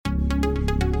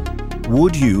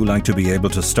Would you like to be able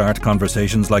to start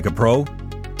conversations like a pro?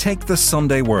 Take the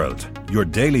Sunday World, your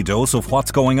daily dose of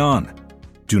what's going on.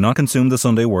 Do not consume the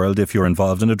Sunday World if you're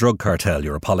involved in a drug cartel,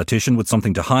 you're a politician with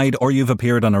something to hide, or you've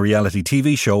appeared on a reality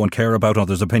TV show and care about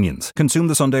others' opinions. Consume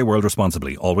the Sunday World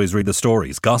responsibly. Always read the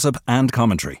stories, gossip and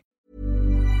commentary.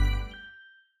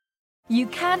 You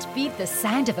can't beat the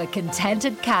sound of a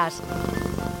contented cat.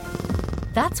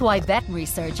 That's why veterinary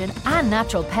surgeon and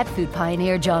natural pet food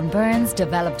pioneer John Burns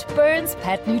developed Burns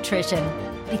Pet Nutrition.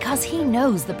 Because he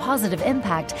knows the positive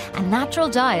impact a natural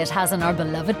diet has on our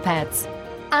beloved pets.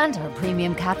 And our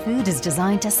premium cat food is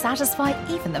designed to satisfy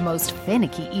even the most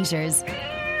finicky eaters.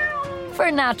 For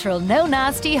natural, no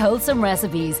nasty, wholesome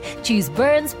recipes, choose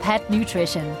Burns Pet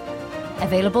Nutrition.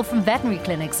 Available from veterinary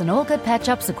clinics and all good pet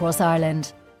shops across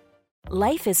Ireland.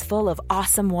 Life is full of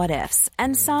awesome what-ifs,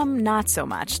 and some not so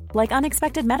much, like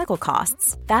unexpected medical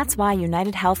costs. That's why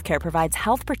United Healthcare provides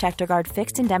Health Protector Guard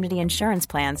fixed indemnity insurance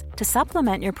plans to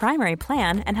supplement your primary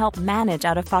plan and help manage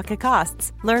out-of-pocket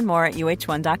costs. Learn more at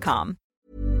uh1.com.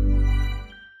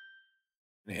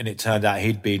 And it turned out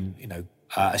he'd been,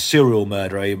 a serial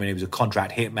murderer. I mean, he was a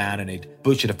contract hitman and he'd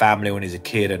butchered a family when he was a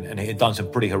kid and he'd done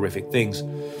some pretty horrific things.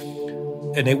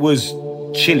 And it was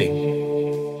chilling.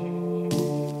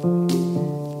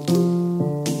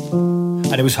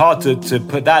 And it was hard to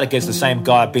put that against the same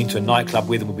guy I'd been to a nightclub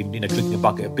with and we'd been, drinking a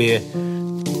bucket of beer.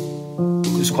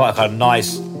 He was quite a kind of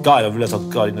nice guy. I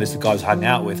realised, God, this is the guy I was hanging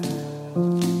out with.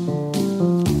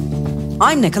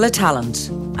 I'm Nicola Tallant,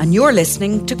 and you're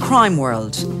listening to Crime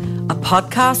World, a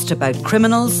podcast about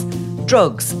criminals,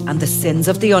 drugs and the sins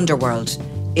of the underworld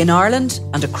in Ireland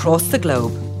and across the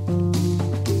globe.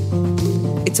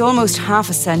 It's almost half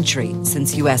a century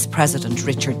since US President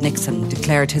Richard Nixon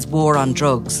declared his war on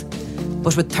drugs,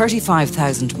 but with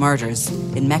 35,000 murders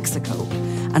in Mexico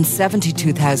and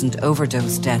 72,000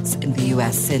 overdose deaths in the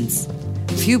US since,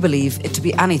 few believe it to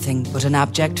be anything but an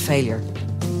abject failure.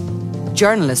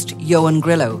 Journalist Johan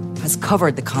Grillo has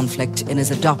covered the conflict in his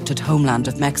adopted homeland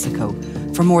of Mexico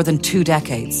for more than 2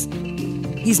 decades.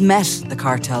 He's met the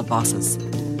cartel bosses,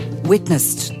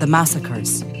 witnessed the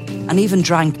massacres, and even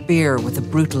drank beer with a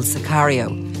brutal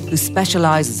sicario who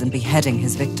specialises in beheading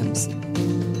his victims.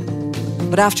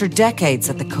 But after decades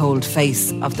at the cold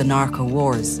face of the narco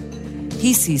wars,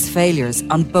 he sees failures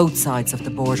on both sides of the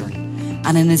border.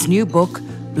 And in his new book,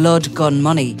 Blood, Gun,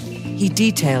 Money, he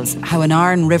details how an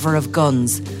iron river of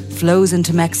guns flows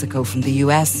into Mexico from the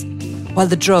US while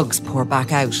the drugs pour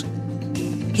back out.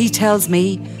 He tells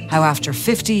me how after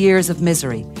 50 years of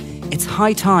misery, it's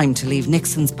high time to leave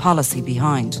Nixon's policy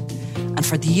behind and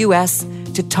for the US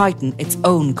to tighten its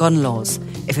own gun laws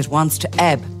if it wants to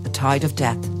ebb the tide of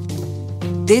death.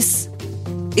 This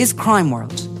is Crime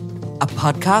World, a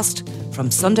podcast from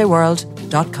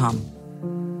SundayWorld.com.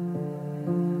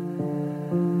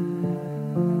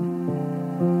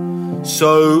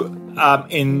 So,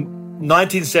 in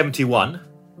 1971,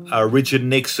 Richard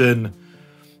Nixon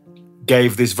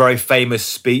gave this very famous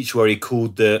speech where he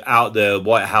called out the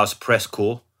White House press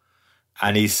corps,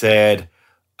 and he said,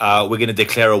 we're going to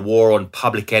declare a war on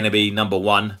public enemy number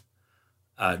one,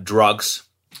 drugs.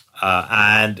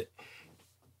 And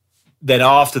then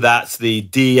after that, the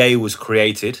DEA was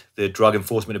created, the Drug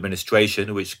Enforcement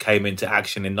Administration, which came into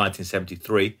action in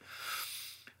 1973.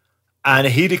 And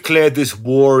he declared this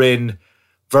war in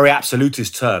very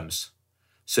absolutist terms.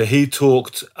 So he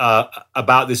talked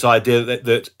about this idea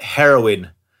that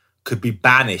heroin could be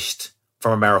banished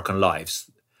from American lives.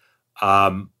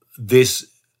 This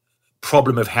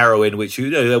problem of heroin, which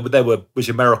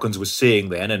Americans were seeing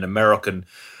then, and American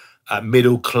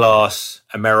middle-class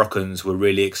Americans were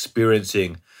really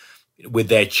experiencing with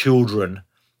their children,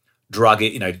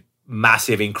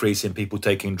 massive increase in people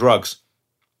taking drugs.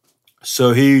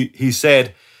 So he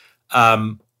said,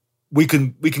 we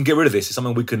can get rid of this. It's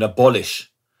something we can abolish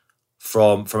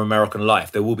from American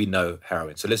life. There will be no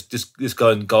heroin. So let's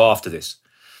go after this.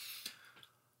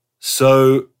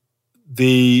 So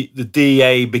the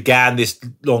DEA began this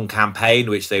long campaign,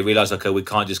 which they realized, okay, we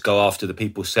can't just go after the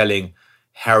people selling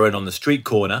heroin on the street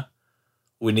corner.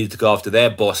 We need to go after their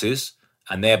bosses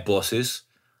and their bosses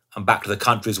and back to the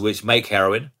countries which make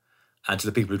heroin and to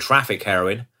the people who traffic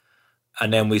heroin.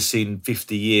 And then we've seen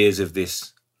 50 years of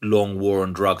this long war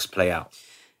on drugs play out.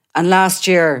 And last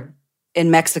year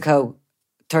in Mexico,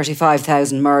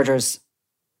 35,000 murders.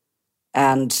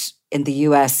 And in the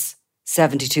US,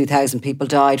 72,000 people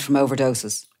died from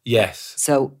overdoses. Yes.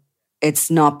 So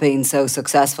it's not been so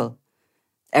successful.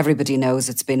 Everybody knows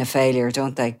it's been a failure,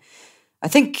 don't they? I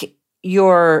think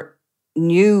your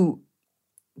new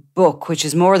book, which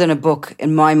is more than a book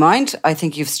in my mind, I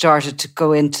think you've started to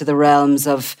go into the realms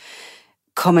of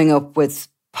coming up with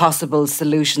possible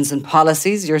solutions and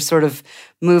policies. You're sort of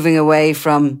moving away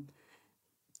from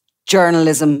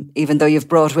journalism, even though you've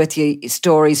brought with you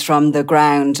stories from the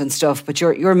ground and stuff, but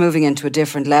you're moving into a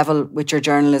different level with your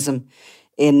journalism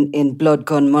in Blood,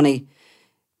 Gun, Money,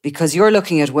 because you're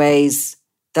looking at ways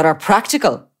that are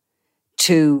practical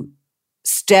to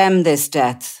stem this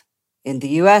death in the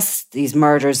US, these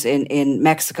murders in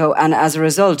Mexico, and as a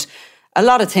result, a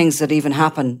lot of things that even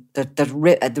happen,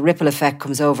 the ripple effect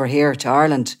comes over here to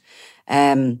Ireland.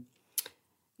 You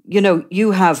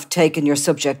have taken your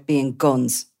subject being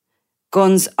guns.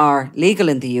 Guns are legal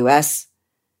in the US,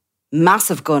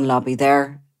 massive gun lobby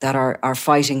there that are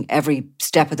fighting every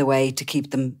step of the way to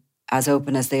keep them as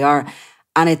open as they are.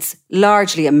 And it's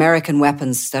largely American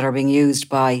weapons that are being used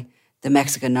by the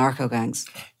Mexican narco gangs.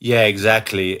 Yeah,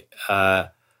 exactly.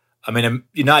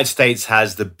 United States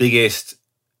has the biggest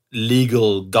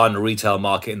legal gun retail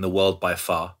market in the world by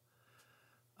far.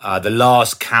 The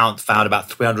last count found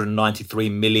about 393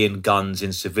 million guns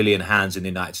in civilian hands in the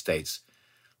United States,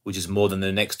 which is more than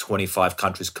the next 25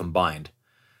 countries combined.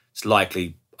 It's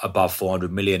likely above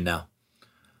 400 million now.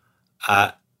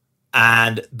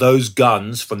 And those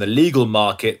guns from the legal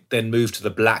market then move to the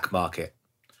black market.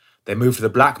 They move to the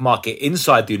black market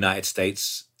inside the United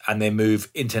States, and they move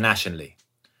internationally.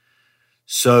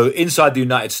 So inside the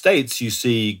United States, you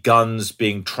see guns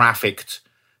being trafficked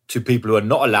to people who are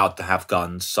not allowed to have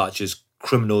guns, such as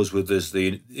criminals with, as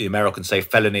the Americans say,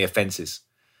 felony offenses.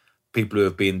 People who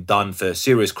have been done for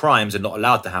serious crimes are not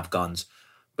allowed to have guns,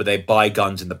 but they buy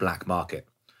guns in the black market.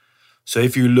 So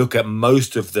if you look at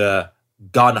most of the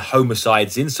gun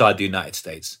homicides inside the United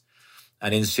States,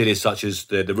 and in cities such as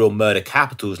the real murder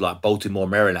capitals like Baltimore,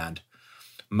 Maryland,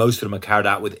 most of them are carried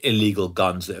out with illegal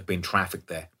guns that have been trafficked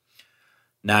there.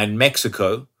 Now in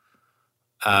Mexico,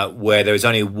 where there is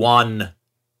only one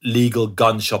legal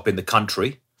gun shop in the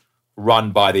country,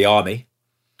 run by the army,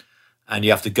 and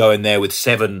you have to go in there with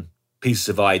 7 pieces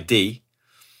of ID,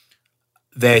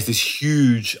 there's this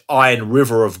huge iron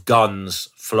river of guns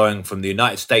flowing from the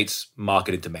United States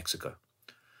market into Mexico.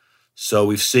 So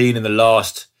we've seen in the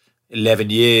last 11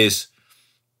 years,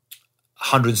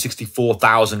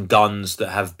 164,000 guns that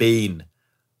have been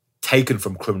taken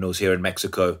from criminals here in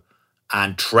Mexico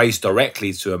and traced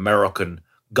directly to American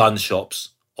gun shops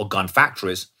or gun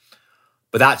factories.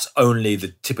 But that's only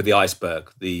the tip of the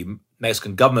iceberg. The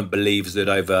Mexican government believes that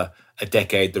over a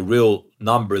decade, the real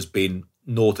number has been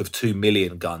north of 2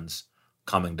 million guns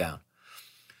coming down.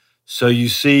 So you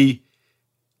see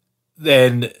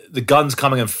then the guns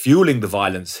coming and fueling the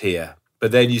violence here.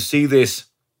 But then you see this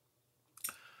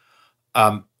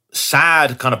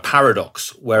sad kind of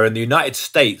paradox where in the United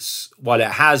States, while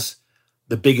it has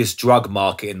the biggest drug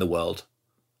market in the world,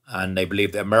 and they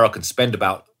believe that Americans spend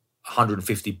about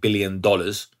 $150 billion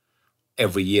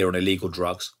every year on illegal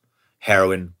drugs,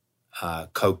 heroin,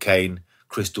 cocaine,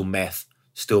 crystal meth,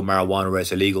 still marijuana where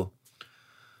it's illegal.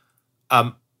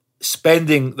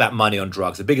 Spending that money on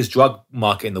drugs, the biggest drug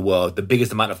market in the world, the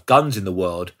biggest amount of guns in the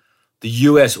world, the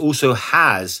US also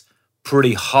has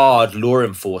pretty hard law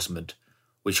enforcement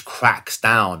which cracks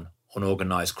down on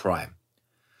organized crime.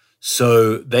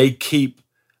 So they keep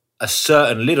a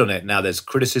certain lid on it. Now there's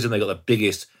criticism. They've got the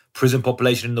biggest prison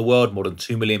population in the world, more than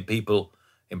 2 million people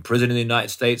in prison in the United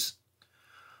States.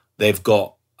 They've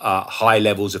got high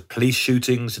levels of police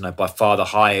shootings, by far the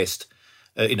highest,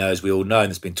 as we all know, and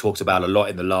it's been talked about a lot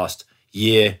in the last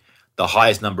year, the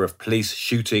highest number of police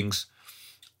shootings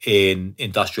in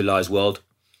industrialized world.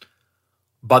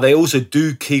 But they also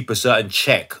do keep a certain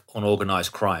check on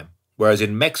organized crime. Whereas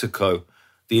in Mexico,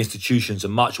 the institutions are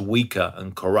much weaker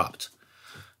and corrupt.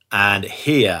 And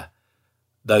here,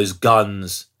 those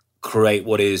guns create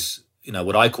what is,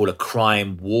 what I call a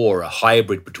crime war, a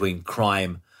hybrid between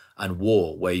crime and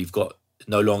war, where you've got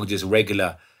no longer just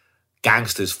regular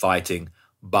gangsters fighting,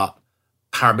 but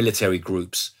paramilitary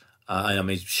groups. And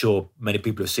I'm sure many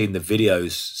people have seen the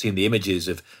videos, seen the images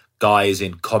of guys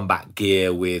in combat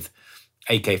gear with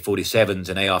AK-47s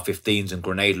and AR-15s and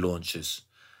grenade launchers,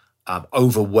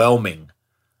 overwhelming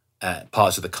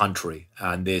parts of the country.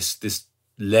 And this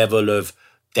level of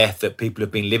death that people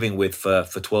have been living with for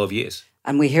 12 years.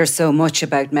 And we hear so much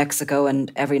about Mexico,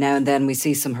 and every now and then we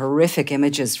see some horrific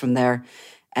images from there.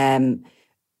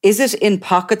 Is it in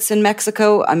pockets in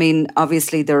Mexico?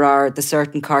 Obviously there are the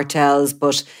certain cartels,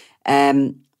 but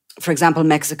for example,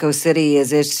 Mexico City,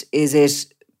 is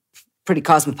it pretty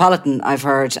cosmopolitan, I've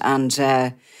heard,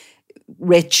 and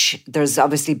rich? There's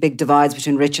obviously big divides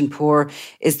between rich and poor.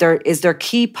 Is there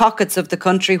key pockets of the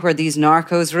country where these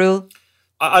narcos rule?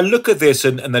 I look at this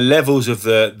and the levels of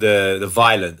the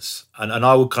violence, and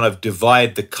I would kind of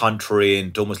divide the country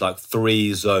into almost like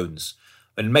three zones.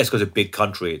 And Mexico's a big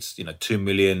country. It's 2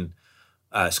 million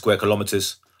square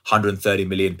kilometers, 130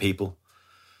 million people.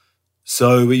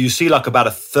 So you see like about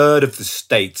a third of the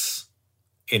states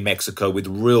in Mexico with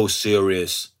real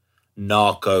serious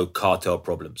narco cartel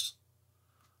problems.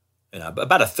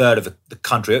 About a third of the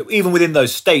country. Even within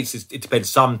those states, it depends.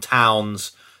 Some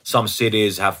towns, some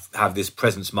cities have this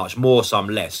presence much more, some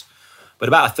less. But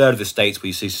about a third of the states where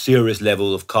you see serious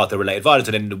level of cartel-related violence.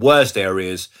 And in the worst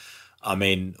areas, or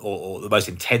the most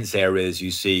intense areas,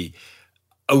 you see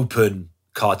open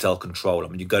cartel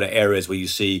control. You go to areas where you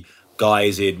see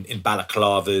guys in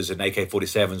balaclavas and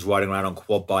AK-47s riding around on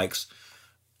quad bikes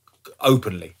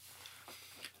openly.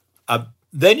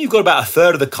 Then you've got about a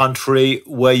third of the country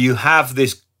where you have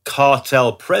this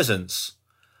cartel presence,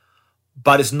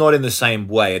 but it's not in the same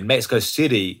way. And Mexico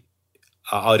City,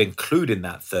 I'd include in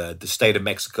that third, the state of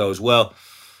Mexico as well.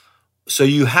 So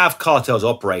you have cartels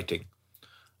operating,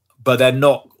 but they're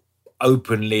not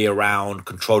openly around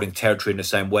controlling territory in the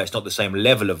same way. It's not the same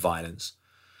level of violence.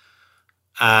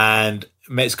 And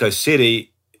Mexico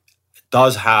City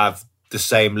does have the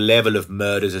same level of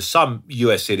murders as some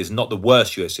US cities, not the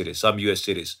worst US cities, some US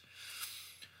cities.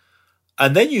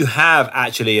 And then you have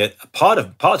actually a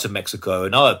parts of Mexico,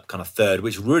 another kind of third,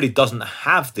 which really doesn't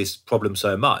have this problem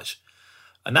so much.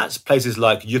 And that's places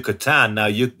like Yucatan. Now,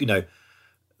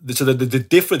 so the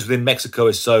difference within Mexico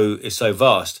is so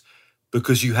vast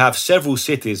because you have several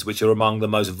cities which are among the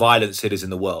most violent cities in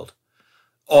the world,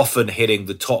 often hitting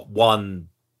the top one,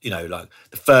 like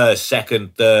the first,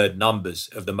 second, third numbers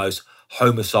of the most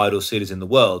homicidal cities in the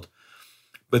world.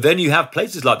 But then you have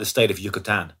places like the state of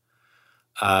Yucatan,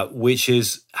 which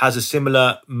has a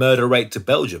similar murder rate to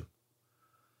Belgium.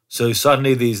 So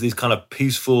suddenly these kind of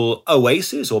peaceful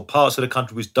oases or parts of the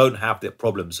country which don't have that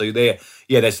problem. So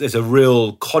there's a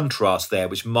real contrast there,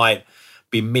 which might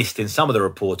be missed in some of the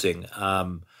reporting.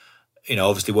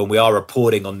 Obviously when we are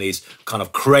reporting on these kind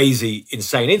of crazy,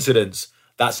 insane incidents,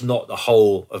 that's not the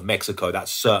whole of Mexico.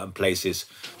 That's certain places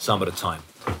some of the time.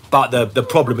 But the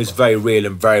problem is very real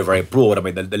and very, very broad.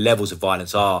 The levels of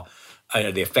violence are,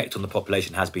 the effect on the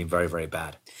population has been very, very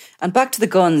bad. And back to the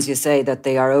guns, you say that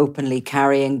they are openly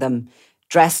carrying them,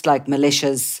 dressed like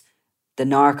militias. The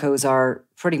narcos are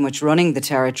pretty much running the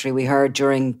territory. We heard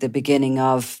during the beginning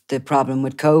of the problem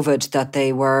with COVID that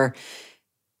they were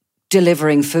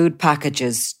delivering food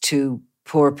packages to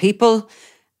poor people.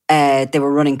 They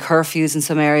were running curfews in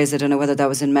some areas. I don't know whether that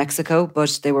was in Mexico,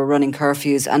 but they were running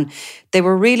curfews and they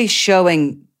were really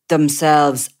showing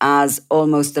themselves as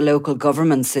almost the local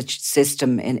government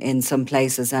system in some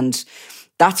places. And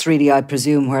that's really, I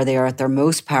presume, where they are at their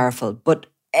most powerful. But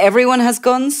everyone has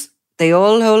guns. They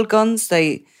all hold guns.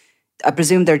 I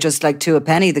presume they're just like two a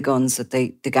penny, the guns that the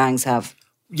gangs have.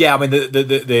 Yeah,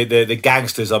 the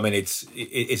gangsters,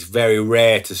 it's very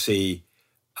rare to see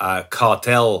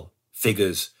cartel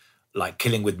figures like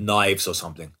killing with knives or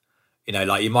something.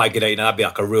 Like you might get that'd be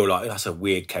like a real, that's a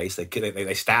weird case.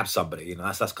 They stab somebody,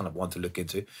 that's kind of one to look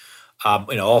into.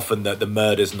 Often the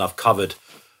murders, and I've covered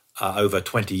over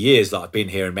 20 years that I've been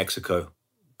here in Mexico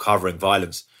covering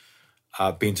violence.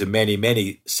 I've been to many,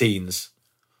 many scenes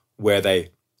where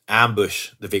they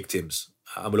ambush the victims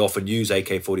and will often use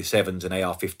AK-47s and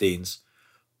AR-15s,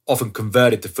 often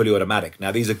converted to fully automatic.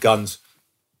 Now, these are guns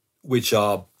which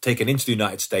are taken into the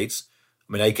United States.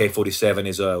 AK-47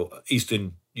 is a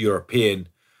Eastern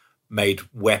European-made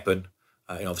weapon,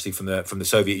 obviously from the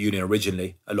Soviet Union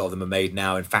originally. A lot of them are made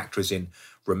now in factories in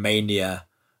Romania,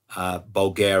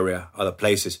 Bulgaria, other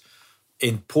places.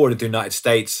 Imported into the United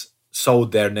States,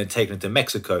 sold there, and then taken into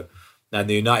Mexico. Now, in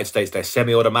the United States, they're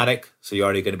semi-automatic, so you're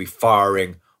only going to be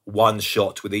firing one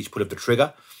shot with each pull of the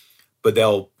trigger. But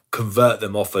they'll convert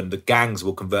them often. The gangs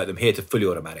will convert them here to fully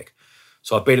automatic.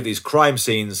 So I've been at these crime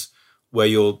scenes where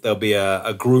there'll be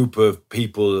a group of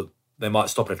people, they might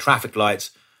stop at traffic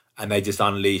lights and they just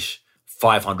unleash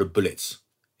 500 bullets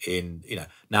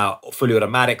Now, fully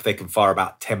automatic, they can fire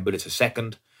about 10 bullets a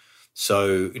second.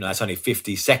 So, that's only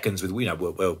 50 seconds with, where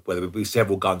there will be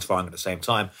several guns firing at the same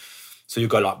time. So you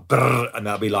go like, brrr, and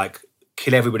they'll be like,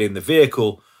 kill everybody in the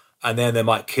vehicle. And then they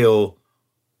might kill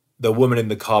the woman in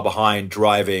the car behind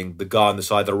driving, the guy on the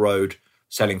side of the road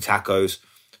selling tacos.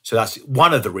 So that's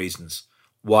one of the reasons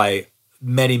why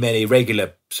many, many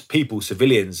regular people,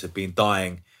 civilians, have been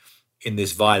dying in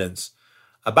this violence.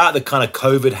 About the kind of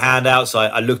COVID handouts,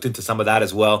 I looked into some of that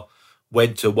as well.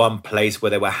 Went to one place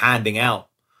where they were handing out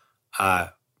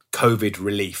COVID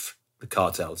relief, the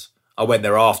cartels. I went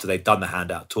there after they'd done the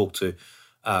handout, talked to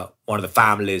one of the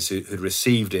families who'd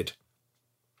received it.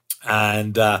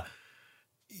 And I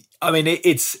mean,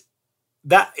 it's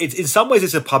in some ways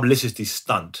it's a publicity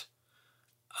stunt,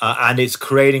 and it's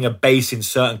creating a base in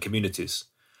certain communities.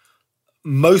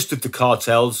 Most of the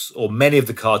cartels, or many of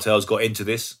the cartels, got into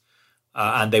this,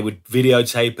 and they would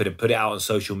videotape it and put it out on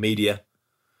social media.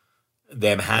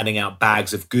 Them handing out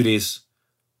bags of goodies,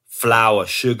 flour,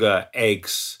 sugar,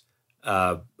 eggs,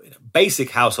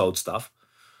 basic household stuff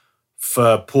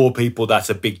for poor people. That's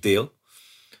a big deal.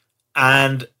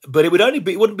 But it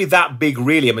wouldn't be that big,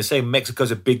 really. I mean, say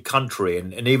Mexico's a big country,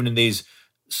 and even in these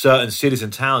certain cities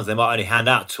and towns, they might only hand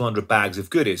out 200 bags of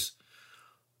goodies.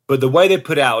 But the way they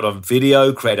put it out on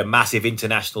video created a massive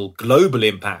international, global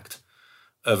impact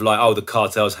of like, oh, the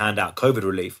cartels hand out COVID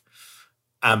relief.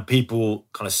 And people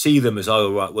kind of see them as,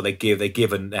 oh, right, well, they give,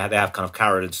 and they have kind of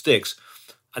carrot and sticks.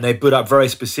 And they put up very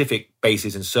specific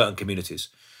bases in certain communities.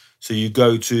 So you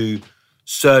go to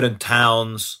certain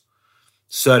towns,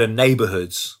 certain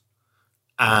neighborhoods,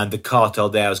 and the cartel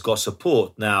there has got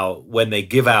support. Now, when they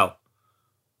give out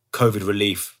COVID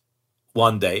relief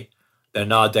one day, then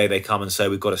another day they come and say,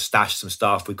 we've got to stash some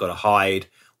stuff, we've got to hide,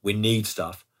 we need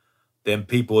stuff. Then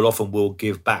people often will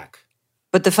give back.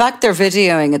 But the fact they're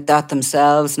videoing it that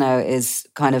themselves now is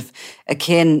kind of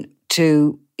akin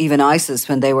to even ISIS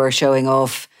when they were showing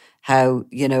off how,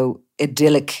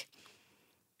 idyllic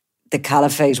the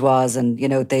caliphate was. And,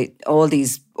 all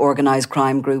these organised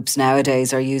crime groups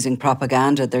nowadays are using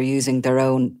propaganda. They're using their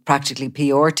own practically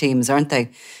PR teams, aren't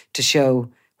they, to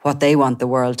show what they want the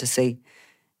world to see.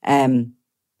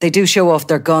 They do show off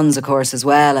their guns, of course, as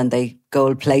well, and they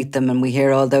gold plate them, and we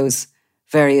hear all those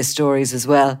various stories as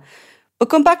well. But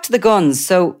going back to the guns,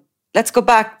 so let's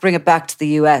bring it back to the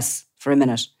US for a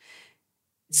minute.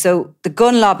 So the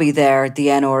gun lobby there, the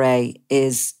NRA,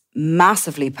 is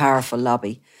massively powerful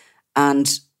lobby. And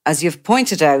as you've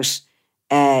pointed out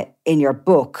in your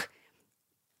book,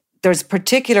 there's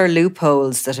particular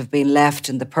loopholes that have been left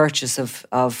in the purchase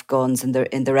of guns in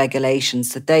the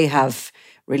regulations that they have.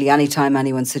 Really, anytime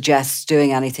anyone suggests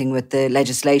doing anything with the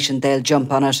legislation, they'll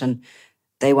jump on it and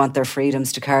they want their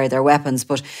freedoms to carry their weapons.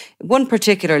 But one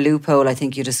particular loophole I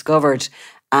think you discovered,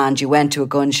 and you went to a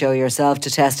gun show yourself to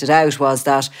test it out, was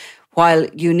that while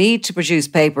you need to produce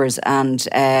papers and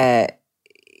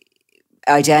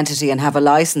identity and have a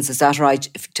license, is that right,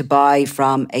 to buy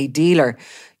from a dealer,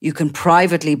 you can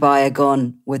privately buy a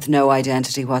gun with no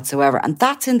identity whatsoever. And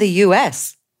that's in the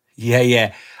US.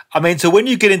 Yeah. I mean, so when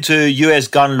you get into US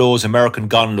gun laws, American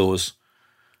gun laws,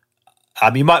 a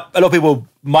lot of people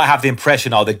might have the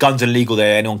impression, the gun's illegal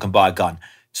there, anyone can buy a gun.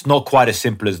 It's not quite as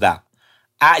simple as that.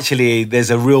 Actually, there's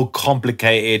a real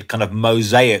complicated kind of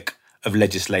mosaic of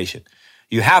legislation.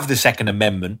 You have the Second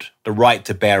Amendment, the right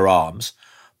to bear arms,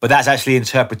 but that's actually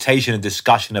interpretation and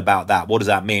discussion about that. What does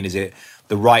that mean? Is it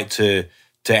the right to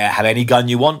have any gun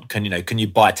you want? Can you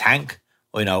buy a tank?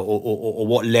 Or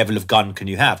what level of gun can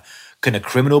you have? Can a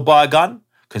criminal buy a gun?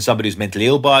 Can somebody who's mentally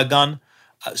ill buy a gun?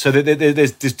 So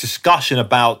there's this discussion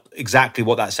about exactly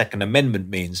what that Second Amendment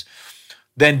means.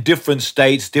 Then different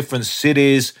states, different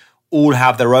cities all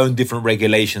have their own different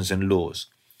regulations and laws.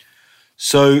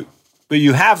 So, but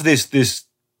you have this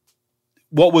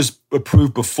what was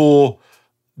approved before,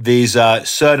 these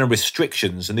certain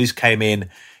restrictions, and these came in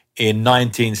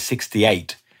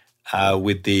 1968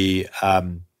 with the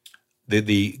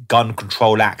Gun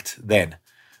Control Act then,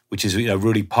 which is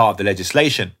really part of the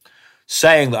legislation,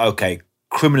 saying that, okay,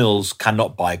 criminals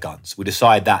cannot buy guns. We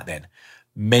decide that then.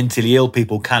 Mentally ill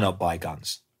people cannot buy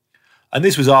guns. And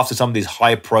this was after some of these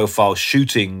high-profile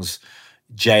shootings,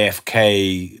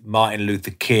 JFK, Martin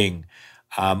Luther King,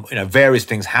 various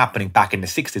things happening back in the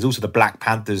 60s. Also the Black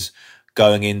Panthers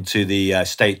going into the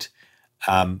state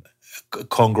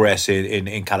Congress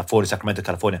in California, Sacramento,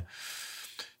 California.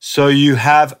 So you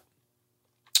have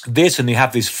this, and you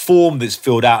have this form that's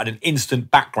filled out and an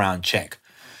instant background check.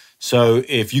 So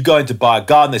if you go in to buy a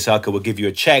gun, they say, okay, we'll give you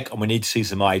a check and we need to see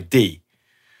some ID.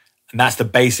 And that's the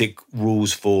basic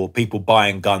rules for people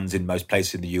buying guns in most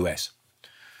places in the US.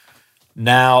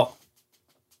 Now,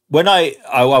 when I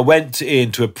went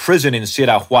into a prison in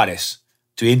Ciudad Juarez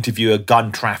to interview a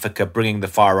gun trafficker bringing the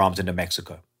firearms into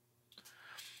Mexico.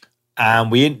 And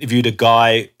we interviewed a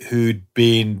guy who'd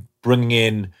been bringing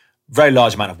in a very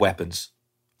large amount of weapons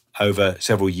over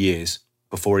several years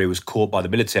before he was caught by the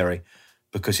military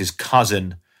because his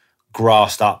cousin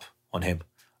grassed up on him.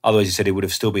 Otherwise, he said he would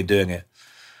have still been doing it.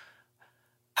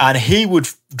 And he would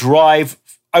drive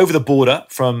over the border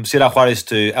from Ciudad Juarez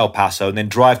to El Paso and then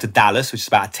drive to Dallas, which is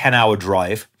about a 10-hour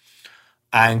drive,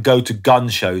 and go to gun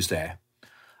shows there.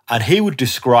 And he would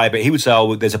describe it. He would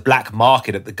say, there's a black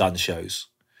market at the gun shows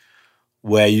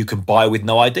where you can buy with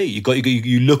no ID.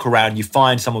 You look around, you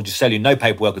find someone just selling no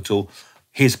paperwork at all.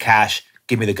 Here's cash,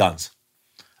 give me the guns.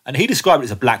 And he described it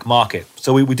as a black market.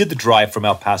 So we did the drive from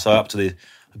El Paso up to the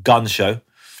gun show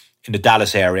in the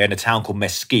Dallas area in a town called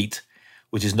Mesquite,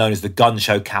 which is known as the gun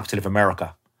show capital of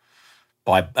America.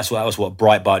 That was what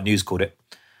Breitbart News called it.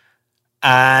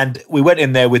 And we went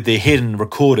in there with the hidden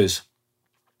recorders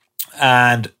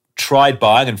and tried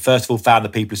buying, and first of all found the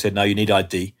people who said, no, you need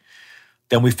ID.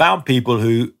 Then we found people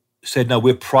who said, no,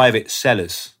 we're private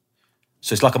sellers.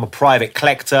 So it's like I'm a private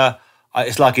collector.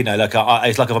 It's like,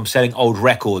 it's like if I'm selling old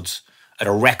records at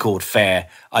a record fair,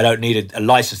 I don't need a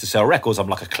license to sell records. I'm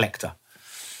like a collector.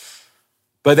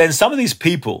 But then some of these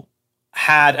people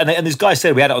had, and this guy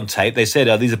said, we had it on tape, they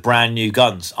said, these are brand new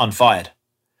guns, unfired.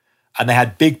 And they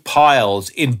had big piles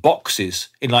in boxes,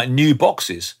 in like new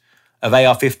boxes of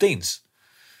AR-15s.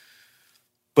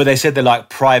 But they said they're like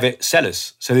private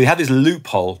sellers. So they had this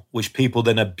loophole, which people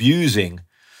then abusing.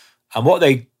 And what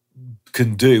they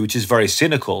can do, which is very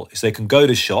cynical, is they can go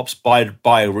to shops, buy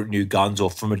new guns, or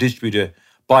from a distributor,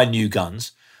 buy new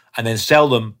guns, and then sell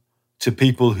them to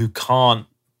people who can't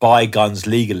buy guns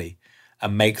legally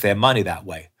and make their money that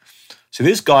way. So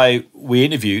this guy we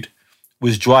interviewed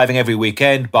was driving every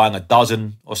weekend, buying a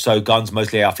dozen or so guns,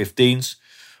 mostly AR-15s,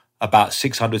 about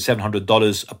 $600,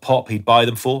 $700 a pop he'd buy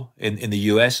them for in the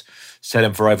US, sell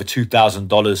them for over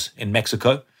 $2,000 in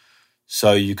Mexico.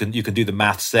 So you can do the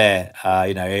maths there.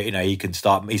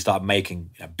 He started making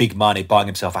big money, buying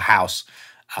himself a house,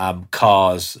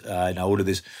 cars, all of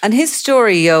this. And his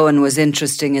story, Eoin, was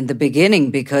interesting in the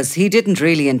beginning because he didn't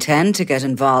really intend to get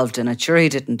involved in it. Sure, he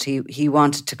didn't. He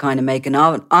wanted to kind of make an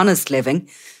honest living,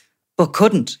 but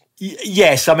couldn't.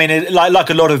 Yes, I mean,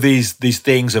 like a lot of these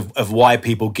things of why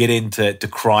people get into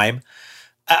crime.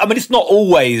 I mean, it's not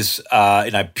always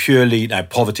purely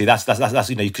poverty. That's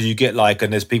because you get like,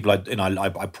 and there's people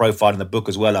I profiled in the book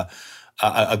as well.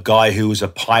 A guy who was a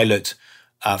pilot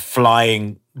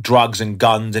flying drugs and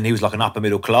guns, and he was like an upper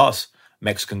middle class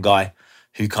Mexican guy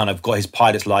who kind of got his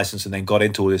pilot's license and then got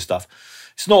into all this stuff.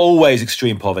 It's not always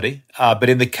extreme poverty, but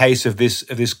in the case of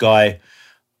this guy,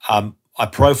 I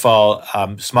profile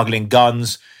smuggling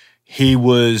guns. He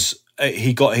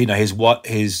got his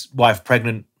wife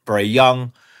pregnant very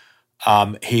young.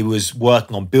 He was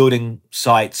working on building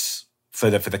sites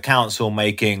for the council,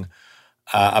 making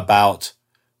about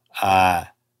 $10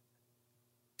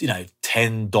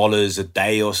 a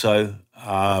day or so.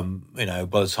 By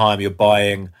the time you're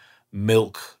buying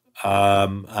milk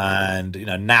and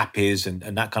nappies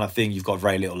and that kind of thing, you've got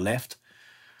very little left.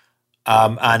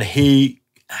 And he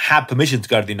had permission to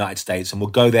go to the United States and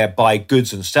would go there, buy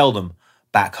goods and sell them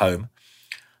back home.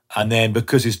 And then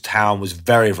because his town was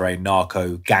very, very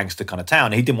narco gangster kind of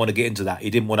town, he didn't want to get into that. He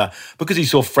didn't want to, because he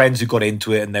saw friends who got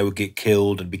into it and they would get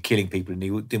killed and be killing people, and he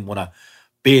didn't want to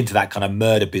be into that kind of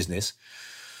murder business.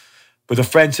 But the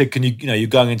friend said, "Can you're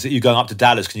going up to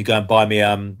Dallas? Can you go and buy me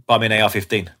an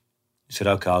AR-15?" He said,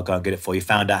 "Okay, I'll go and get it for you."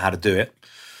 Found out how to do it.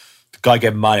 The guy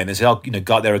gave him money and they said,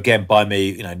 "Go out there again, buy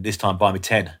me, this time buy me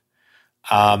 10."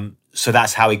 So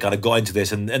that's how he kind of got into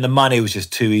this, and the money was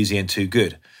just too easy and too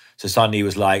good. So suddenly he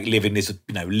was like living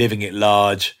it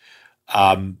large,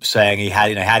 saying he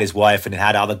had his wife and he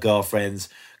had other girlfriends,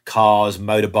 cars,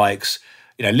 motorbikes,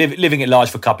 living it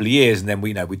large for a couple of years, and then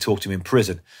we talked to him in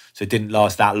prison. So it didn't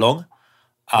last that long,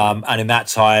 and in that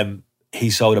time he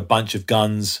sold a bunch of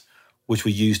guns which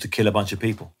were used to kill a bunch of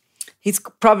people. He's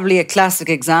probably a classic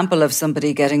example of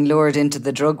somebody getting lured into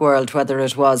the drug world, whether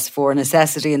it was for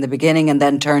necessity in the beginning and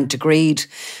then turned to greed.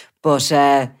 But,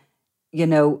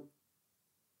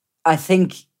 I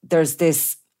think there's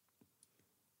this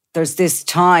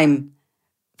time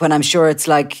when I'm sure it's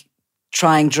like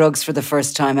trying drugs for the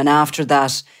first time. And after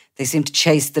that, they seem to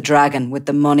chase the dragon with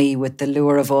the money, with the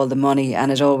lure of all the money.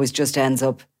 And it always just ends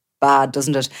up bad,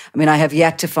 doesn't it? I mean, I have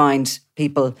yet to find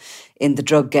people in the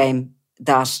drug game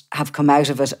that have come out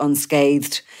of it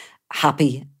unscathed,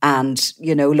 happy, and,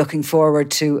 looking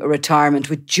forward to a retirement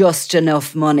with just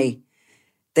enough money.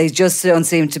 They just don't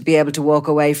seem to be able to walk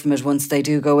away from it once they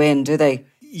do go in, do they?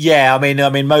 Yeah, I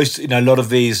mean, most, a lot of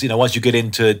these, once you get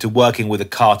into working with a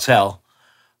cartel,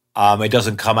 it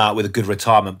doesn't come out with a good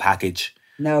retirement package.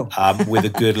 No. With a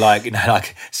good,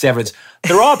 like severance.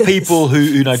 There are people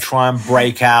who try and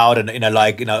break out, and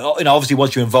obviously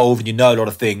once you're involved and a lot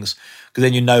of things, because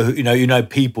then you know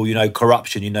people,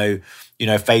 corruption,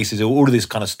 faces, all of this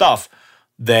kind of stuff.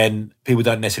 Then people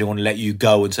don't necessarily want to let you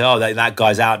go and say, "Oh, that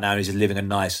guy's out now and he's just living a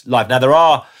nice life." Now there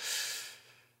are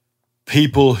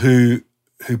people who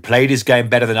play this game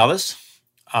better than others.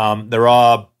 There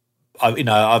are,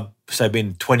 I've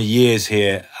been 20 years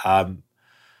here.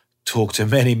 talk to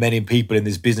many, many people in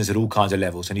this business at all kinds of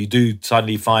levels, and you do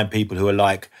suddenly find people who are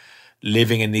like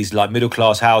living in these like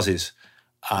middle-class houses,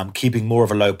 keeping more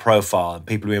of a low profile, and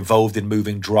people who are involved in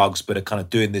moving drugs but are kind of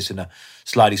doing this in a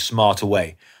slightly smarter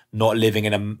way, not living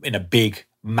in a big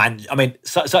man. I mean,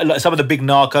 so like some of the big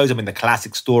narcos, I mean, the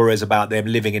classic stories about them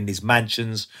living in these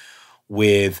mansions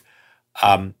with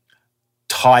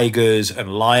tigers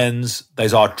and lions,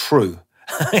 those are true.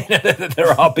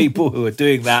 There are people who are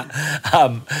doing that.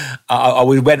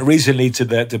 We went recently to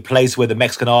the place where the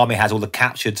Mexican army has all the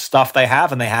captured stuff they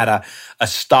have, and they had a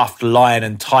stuffed lion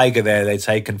and tiger there they'd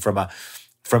taken from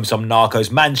some narcos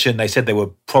mansion. They said they were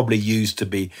probably used to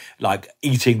be like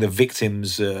eating the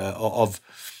victims of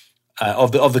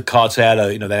the cartel.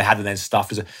 They had them then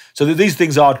stuffed. So these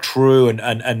things are true,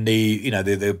 and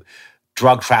the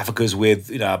drug traffickers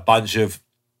with a bunch of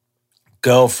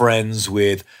girlfriends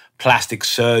with plastic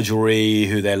surgery,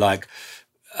 who they're like,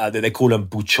 they call them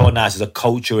buchonas, as a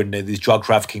culture in these drug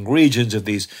trafficking regions of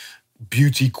these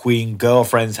beauty queen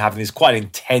girlfriends having this quite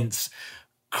intense,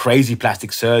 crazy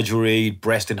plastic surgery,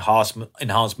 breast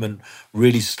enhancement,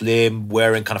 really slim,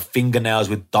 wearing kind of fingernails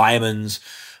with diamonds,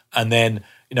 and then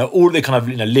all they kind of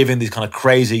live in this kind of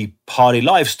crazy party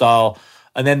lifestyle,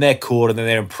 and then they're caught, and then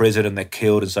they're in prison, and they're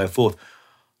killed, and so forth.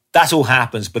 That all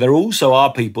happens, but there also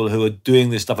are people who are doing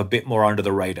this stuff a bit more under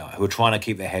the radar, who are trying to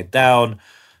keep their head down,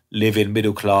 live in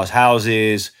middle-class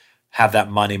houses, have that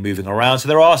money moving around. So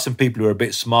there are some people who are a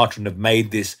bit smarter and have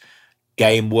made this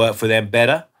game work for them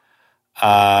better.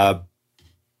 But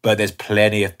there's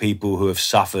plenty of people who have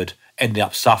ended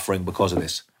up suffering because of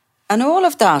this. And all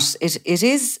of that, it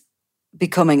is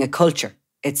becoming a culture.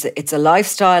 It's a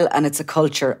lifestyle, and it's a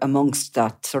culture amongst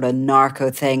that sort of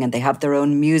narco thing, and they have their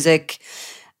own music.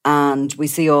 And we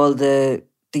see all the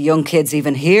young kids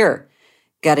even here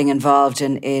getting involved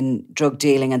in drug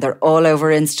dealing, and they're all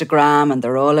over Instagram, and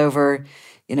they're all over,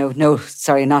 not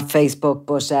Facebook,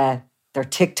 but they're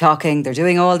TikToking, they're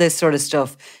doing all this sort of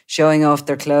stuff, showing off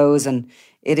their clothes, and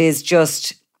it's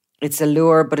a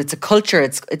lure, but it's a culture.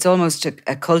 It's almost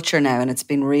a culture now, and it's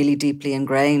been really deeply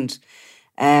ingrained.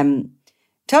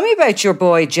 Tell me about your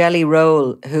boy Jelly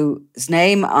Roll, whose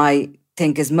name I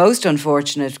think is most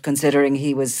unfortunate, considering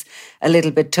he was a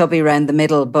little bit tubby around the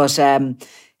middle, but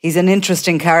he's an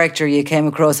interesting character you came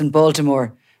across in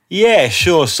Baltimore. Yeah,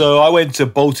 sure. So I went to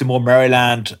Baltimore,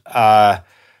 Maryland to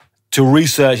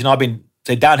research, I've been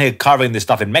down here covering this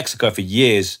stuff in Mexico for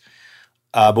years,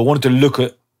 but wanted to look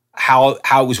at how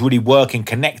it was really working,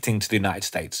 connecting to the United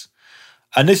States.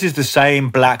 And this is the same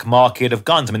black market of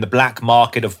guns. I mean, the black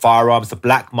market of firearms, the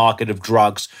black market of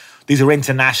drugs. These are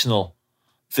international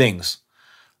things.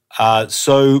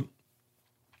 So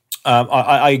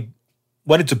I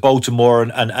went into Baltimore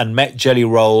and met Jelly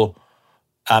Roll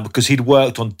because he'd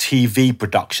worked on TV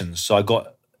productions. So I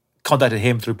contacted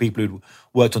him through people who'd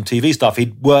worked on TV stuff.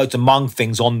 He'd worked, among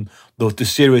things, on the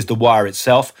series The Wire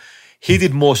itself. He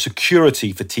did more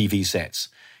security for TV sets.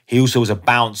 He also was a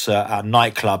bouncer at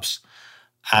nightclubs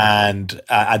and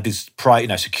had this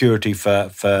security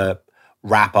for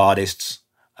rap artists,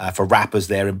 for rappers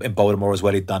there in Baltimore as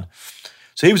well. He'd done.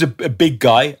 So he was a big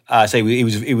guy. He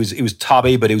was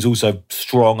tubby, but he was also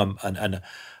strong, and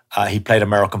he played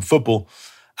American football.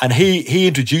 And he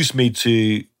introduced me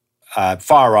to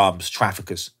firearms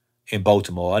traffickers in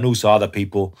Baltimore, and also other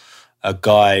people. A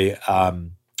guy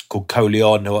called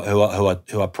Coleon,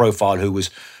 who I profiled, who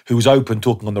was open,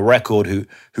 talking on the record,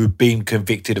 who'd been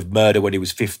convicted of murder when he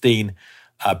was 15,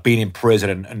 been in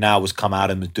prison, and now was come out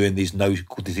and was doing these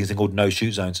things called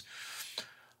no-shoot zones.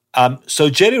 So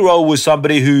Jelly Roll was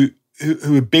somebody who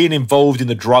had been involved in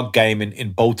the drug game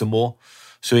in Baltimore,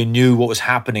 so he knew what was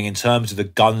happening in terms of the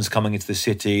guns coming into the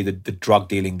city, the drug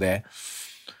dealing there.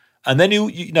 And then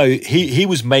he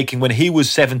was making, when he was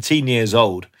 17 years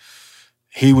old,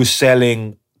 he was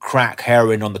selling crack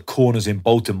heroin on the corners in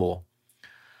Baltimore,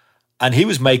 and he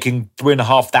was making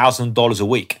 $3,500 a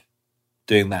week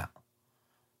doing that.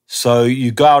 So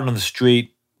you go out on the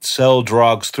street, sell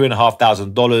drugs,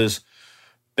 $3,500.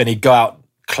 Then he'd go out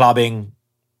clubbing,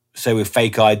 say with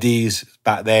fake IDs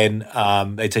back then.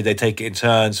 They take it in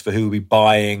turns for who would be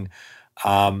buying.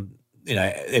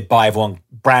 They buy everyone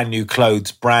brand new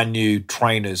clothes, brand new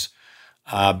trainers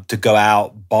to go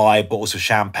out, buy bottles of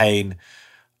champagne.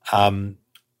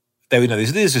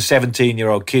 These are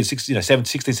 17-year-old kids, 16,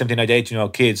 17,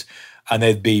 18-year-old kids, and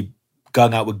they'd be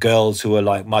going out with girls who were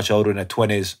like much older, in their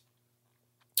 20s.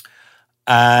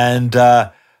 And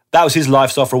that was his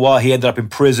lifestyle for a while. He ended up in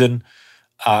prison,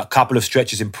 a couple of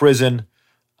stretches in prison.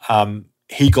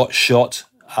 He got shot,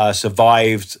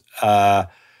 survived,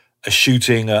 a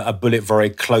shooting, a bullet very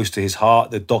close to his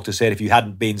heart. The doctor said if you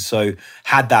hadn't been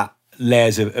had that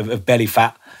layers of belly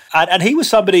fat. And he was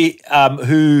somebody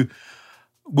who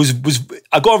was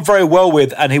I got on very well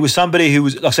with, and he was somebody who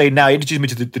was, like I say, now he introduced me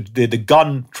to the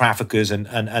gun traffickers and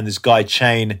this guy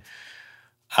Chain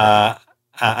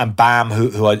and Bam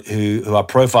who I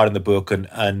profiled in the book,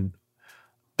 and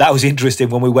that was interesting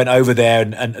when we went over there,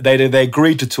 and they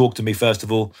agreed to talk to me first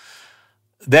of all.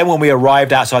 Then when we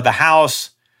arrived outside the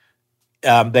house,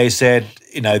 they said,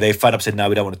 they phoned up and said, no,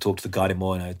 we don't want to talk to the guy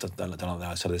anymore. Don't like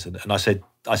that. So listen. And I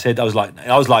was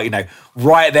like,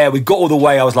 right there. We got all the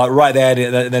way. I was like, right there.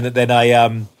 And then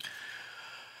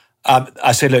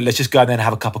I said, look, let's just go and then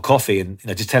have a cup of coffee, and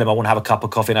just tell him I want to have a cup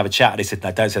of coffee and have a chat. And he said,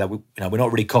 no, don't say that. We're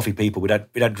not really coffee people. We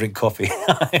don't drink coffee.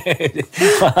 It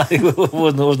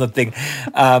wasn't a thing.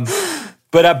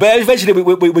 But eventually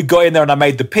we got in there, and I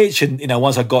made the pitch, and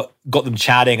once I got them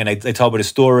chatting, and they told me the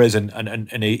stories, and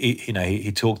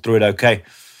he talked through it okay.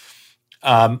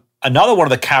 Another one of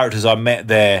the characters I met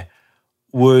there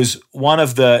was one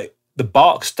of the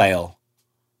Barksdale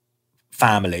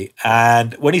family,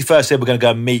 and when he first said we're going to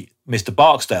go and meet Mr.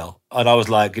 Barksdale, and I was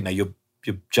like, you're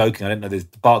joking. I didn't know the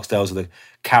Barksdales are the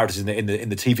characters in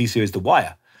the TV series The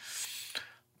Wire.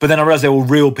 But then I realized they were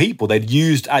real people. They'd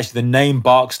used actually the name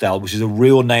Barksdale, which is a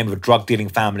real name of a drug dealing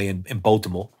family in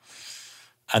Baltimore.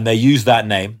 And they used that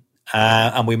name.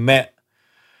 And we met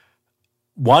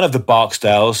one of the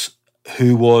Barksdales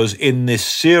who was in this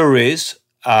series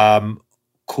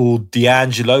called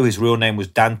D'Angelo. His real name was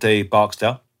Dante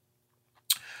Barksdale.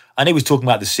 And he was talking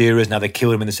about the series. Now they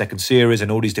killed him in the second series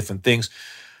and all these different things.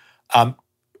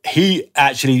 He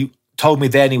actually told me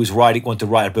then he was wanted to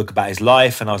write a book about his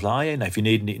life, and I was like, oh, yeah, if you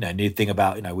need a thing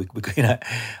about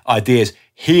ideas.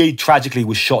 He tragically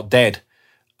was shot dead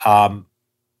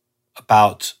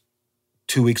about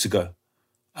 2 weeks ago.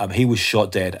 He was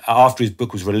shot dead after his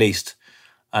book was released,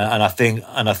 and I think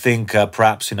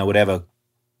perhaps whatever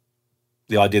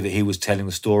the idea that he was telling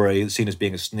the story, seen as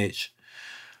being a snitch,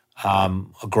 a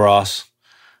grass.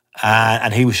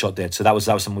 And he was shot dead. So that was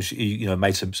something which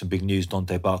made some big news.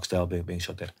 Dante Barksdale being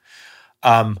shot dead.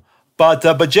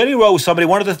 But Jelly Roll was somebody.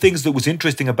 One of the things that was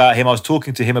interesting about him, I was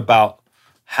talking to him about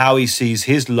how he sees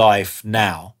his life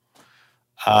now,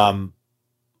 and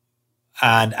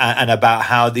about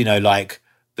how the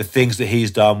things that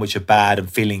he's done which are bad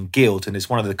and feeling guilt. And it's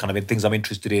one of the kind of things I'm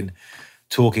interested in,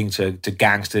 talking to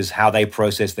gangsters, how they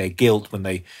process their guilt when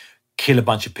they kill a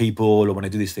bunch of people or when they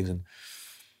do these things.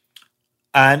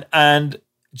 And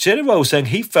Jelly Roll was saying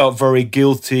he felt very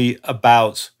guilty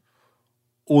about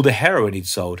all the heroin he'd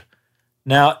sold.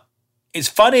 Now, it's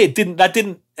funny, it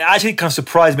actually kind of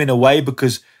surprised me in a way,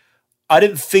 because I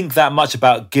didn't think that much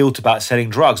about guilt about selling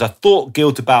drugs. I thought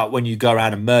guilt about when you go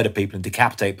around and murder people and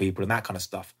decapitate people and that kind of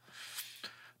stuff.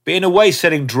 But in a way,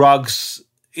 selling drugs,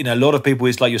 a lot of people,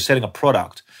 it's like you're selling a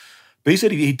product. But he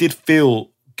said he did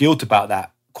feel guilt about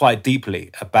that quite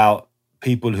deeply, about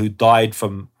people who died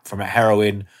from that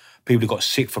heroin, people who got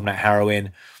sick from that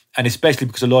heroin, and especially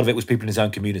because a lot of it was people in his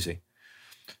own community.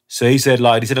 So he said a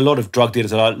lot of drug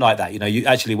dealers are like that. You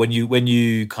actually, when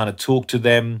you kind of talk to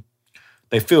them,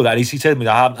 they feel that. He said to me,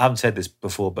 I haven't said this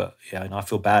before, but yeah, I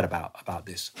feel bad about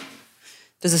this.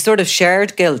 There's a sort of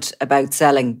shared guilt about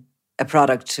selling a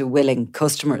product to willing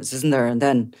customers, isn't there? And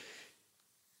then,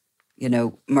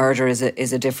 murder is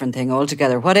a different thing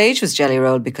altogether. What age was Jelly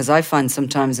Roll? Because I find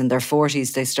sometimes in their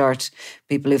 40s,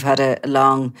 people who've had a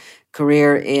long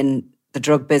career in the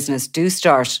drug business do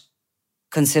start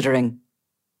considering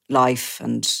life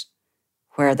and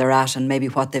where they're at and maybe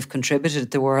what they've contributed to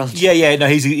the world. Yeah. No,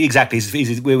 we're exactly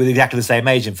the same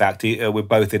age. In fact, we're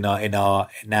both in our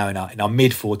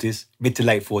mid 40s, mid to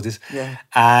late 40s. Yeah.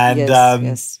 And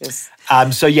yes.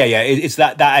 So it's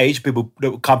that age. People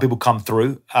come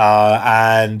through,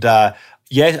 and I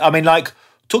mean, like,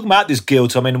 talking about this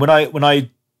guilt. I mean, when I have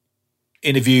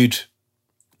interviewed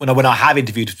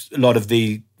a lot of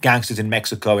the gangsters in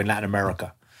Mexico and Latin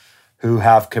America who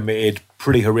have committed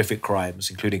pretty horrific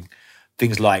crimes, including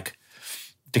things like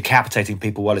decapitating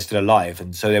people while they're still alive.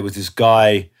 And so there was this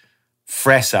guy,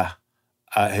 Fresa,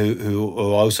 who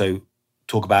also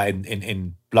talk about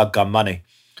in Blood Gun Money,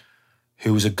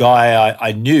 who was a guy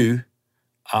I knew.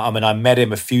 I met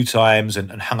him a few times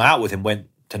and hung out with him, went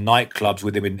to nightclubs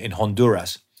with him in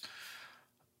Honduras.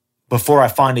 Before I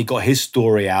finally got his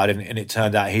story out, and it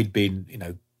turned out he'd been,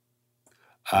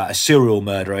 a serial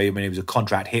murderer. I mean, he was a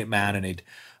contract hitman, and he'd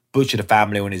butchered a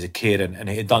family when he was a kid, and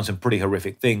he had done some pretty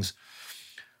horrific things.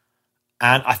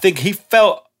 And I think he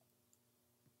felt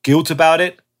guilt about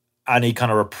it, and he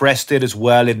kind of repressed it as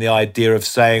well, in the idea of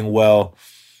saying, well,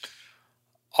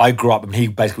 I grew up, and he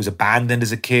basically was abandoned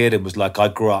as a kid and was like, I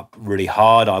grew up really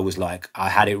hard. I was like, I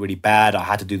had it really bad. I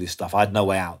had to do this stuff. I had no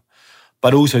way out.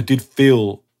 But also did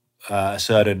feel a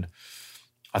certain,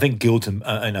 I think, guilt and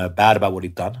bad about what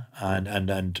he'd done. And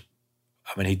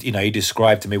I mean, he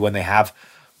described to me when they have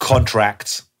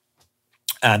contracts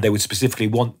and they would specifically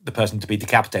want the person to be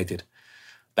decapitated.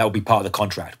 That would be part of the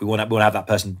contract. We want to have that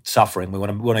person suffering. We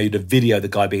want you to video the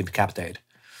guy being decapitated.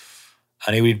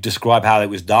 And he would describe how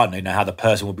it was done, how the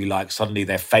person would be like, suddenly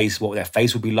what their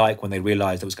face would be like when they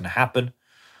realized it was going to happen,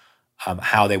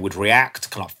 how they would react,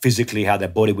 kind of physically, how their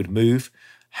body would move,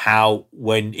 how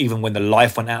even when the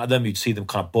life went out of them, you'd see them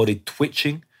kind of body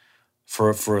twitching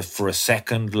for a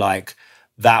second, like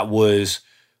there was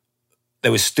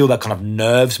still that kind of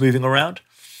nerves moving around.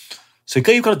 So you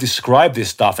kind of describe this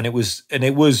stuff, and it was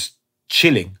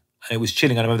chilling. And it was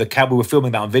chilling. And I remember we were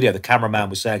filming that on video. The cameraman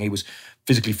was saying he was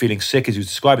physically feeling sick as he was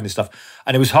describing this stuff.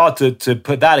 And it was hard to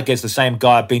put that against the same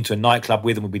guy I'd been to a nightclub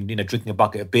with and we'd been drinking a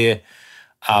bucket of beer.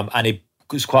 And he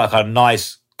was quite a kind of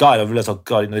nice guy. I realised, oh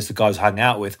God, this is the guy I was hanging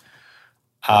out with.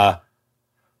 But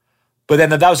then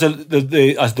that was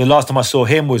the last time I saw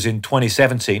him was in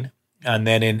 2017. And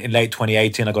then in late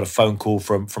 2018, I got a phone call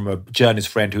from a journalist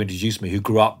friend who introduced me, who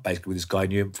grew up basically with this guy,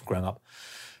 knew him from growing up.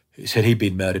 He said he'd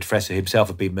been murdered. Fresser himself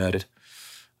had been murdered.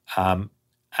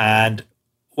 And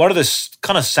one of the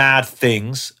kind of sad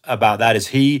things about that is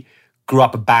he grew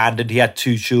up abandoned. He had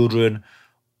 2 children.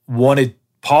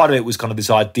 Part of it was kind of this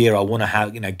idea, I want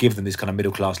to give them this kind of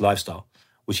middle-class lifestyle,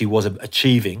 which he was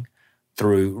achieving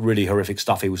through really horrific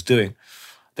stuff he was doing.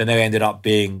 Then they ended up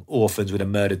being orphans with a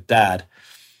murdered dad.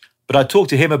 But I talked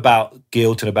to him about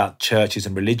guilt and about churches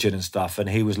and religion and stuff, and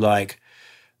he was like,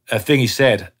 a thing he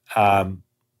said, I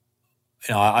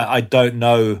don't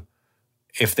know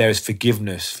if there is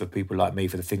forgiveness for people like me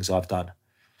for the things I've done.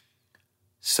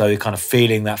 So you're kind of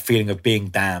feeling that feeling of being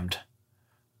damned,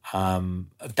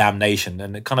 of damnation.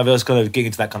 And it kind of was kind of getting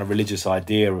into that kind of religious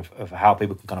idea of how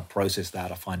people can kind of process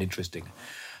that, I find interesting.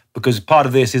 Because part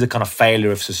of this is a kind of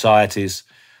failure of societies.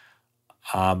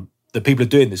 The people are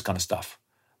doing this kind of stuff.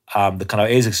 The kind of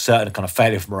is a certain kind of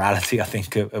failure of morality, I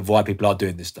think, of why people are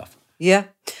doing this stuff. Yeah.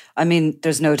 I mean,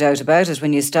 there's no doubt about it.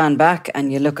 When you stand back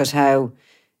and you look at how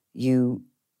you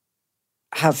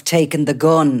have taken the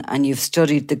gun and you've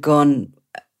studied the gun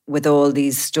with all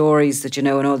these stories that you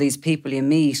know and all these people you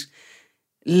meet,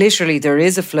 literally there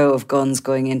is a flow of guns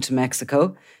going into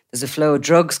Mexico. There's a flow of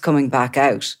drugs coming back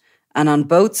out. And on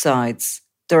both sides,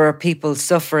 there are people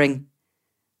suffering,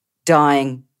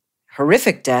 dying,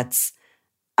 horrific deaths.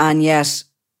 And yet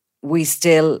we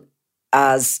still,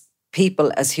 as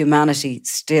people, as humanity,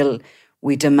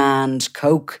 we demand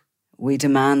coke. We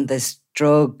demand this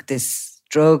drug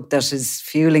that is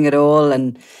fueling it all.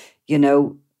 And,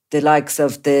 the likes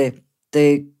of the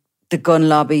gun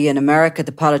lobby in America,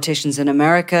 the politicians in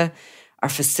America are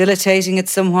facilitating it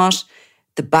somewhat.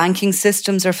 The banking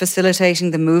systems are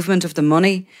facilitating the movement of the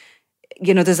money.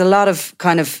 There's a lot of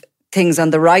kind of things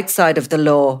on the right side of the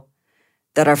law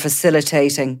that are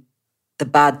facilitating the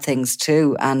bad things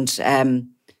too. And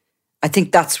I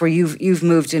think that's where you've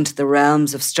moved into the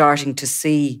realms of starting to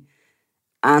see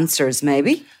answers,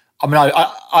 maybe. I mean,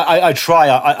 I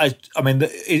try. I mean,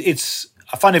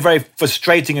 I find it very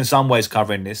frustrating in some ways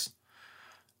covering this,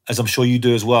 as I'm sure you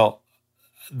do as well.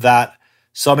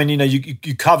 So I mean,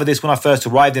 you cover this when I first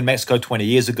arrived in Mexico 20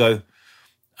 years ago,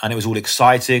 and it was all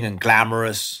exciting and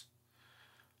glamorous.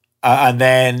 And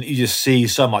then you just see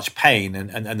so much pain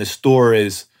and the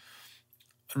stories,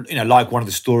 like one of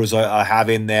the stories I have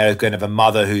in there, again, of a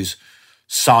mother whose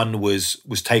son was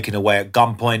taken away at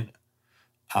gunpoint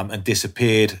and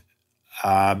disappeared.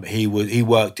 He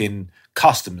worked in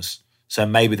customs, so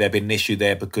maybe there'd been an issue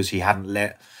there because he hadn't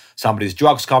let somebody's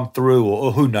drugs come through,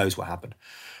 or who knows what happened.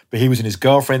 But he was in his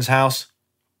girlfriend's house.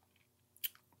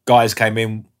 A bunch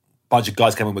of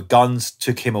guys came in with guns,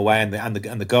 took him away and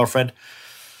the girlfriend.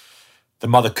 The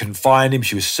mother couldn't find him.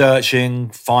 She was searching,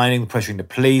 pressuring the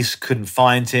police, couldn't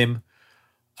find him.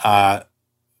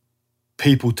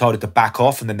 People told her to back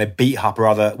off, and then they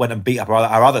went and beat up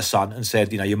our other son and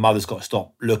said, your mother's got to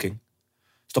stop looking,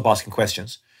 stop asking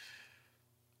questions.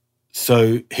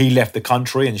 So he left the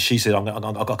country, and she said, I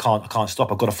can't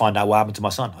stop. I've got to find out what happened to my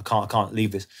son. I can't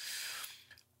leave this.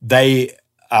 They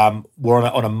were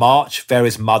on a march.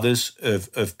 Various mothers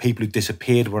of people who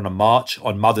disappeared were on a march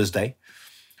on Mother's Day.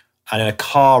 And then a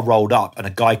car rolled up and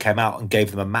a guy came out and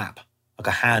gave them a map, like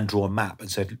a hand-drawn map,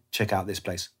 and said, check out this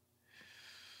place.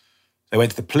 They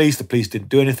went to the police. The police didn't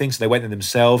do anything, so they went there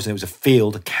themselves, and it was a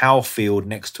cow field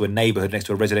next to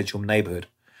a residential neighborhood.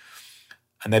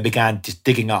 And they began just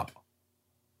digging up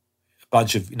a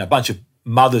bunch of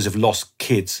mothers have lost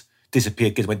kids,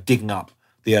 disappeared kids, went digging up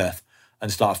the earth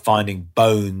and started finding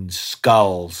bones,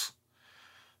 skulls.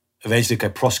 Eventually,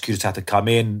 prosecutors had to come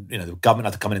in, the government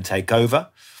had to come in and take over.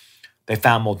 They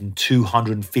found more than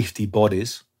 250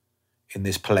 bodies in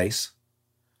this place.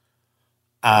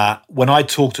 When I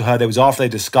talked to her, it was after they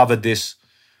discovered this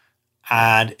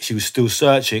and she was still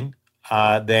searching.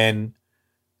 Then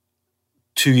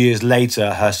 2 years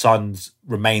later, her son's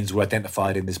remains were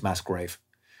identified in this mass grave,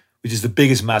 which is the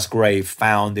biggest mass grave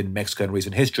found in Mexico in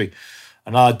recent history.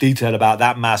 Another detail about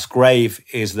that mass grave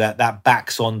is that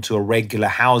backs onto a regular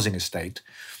housing estate.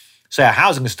 So a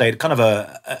housing estate, kind of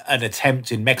an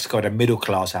attempt in Mexico at a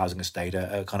middle-class housing estate,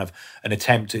 a kind of an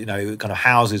attempt at, kind of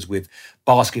houses with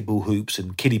basketball hoops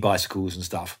and kiddie bicycles and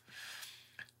stuff.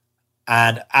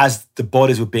 And as the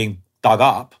bodies were being dug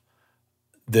up,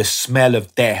 the smell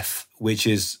of death, which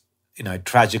is,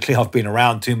 tragically, I've been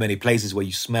around too many places where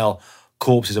you smell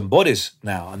corpses and bodies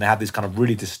now, and they have this kind of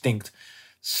really distinct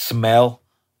smell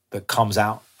that comes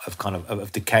out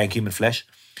of decaying human flesh.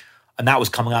 And that was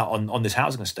coming out on this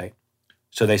housing estate.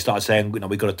 So they started saying,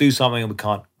 we've got to do something and we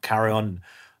can't carry on.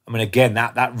 I mean, again,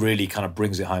 that really kind of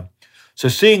brings it home. So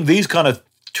seeing this kind of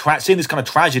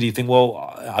tragedy, you think, well,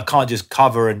 I can't just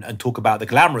cover and talk about the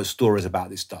glamorous stories about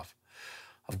this stuff.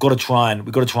 We've got to try and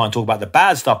talk about the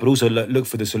bad stuff, but also look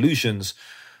for the solutions.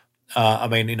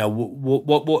 What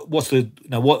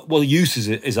use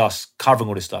is us covering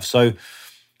all this stuff? So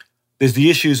there's the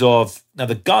issues of now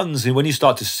the guns, and when you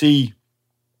start to see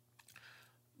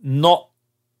not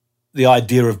the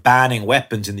idea of banning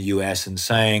weapons in the US and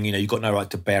saying, you've got no right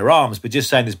to bear arms, but just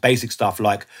saying this basic stuff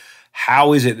like,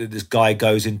 how is it that this guy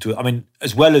goes into,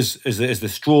 as well as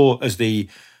the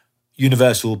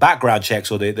universal background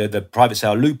checks or the private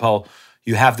sale loophole,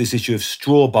 you have this issue of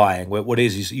straw buying, where what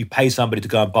is you pay somebody to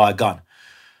go and buy a gun.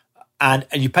 And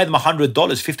you pay them $100,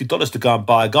 $50 to go and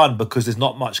buy a gun because there's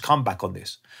not much comeback on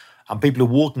this. And people are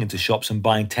walking into shops and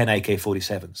buying 10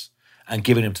 AK-47s and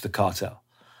giving them to the cartel.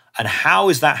 And how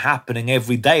is that happening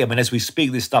every day? As we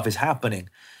speak, this stuff is happening.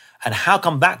 And how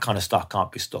come that kind of stuff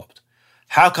can't be stopped?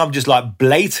 How come just like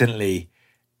blatantly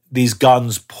these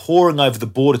guns pouring over the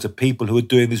border to people who are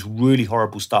doing this really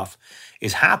horrible stuff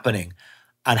is happening?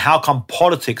 And how come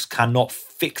politics cannot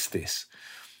fix this?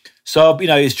 So,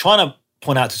 it's trying to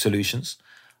point out to solutions.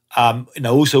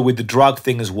 Also with the drug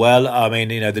thing as well.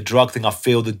 The drug thing, I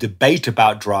feel the debate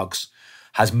about drugs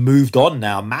has moved on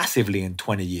now massively in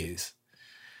 20 years.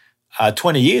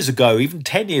 20 years ago, even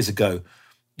 10 years ago,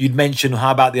 you'd mention,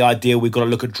 how about the idea we've got to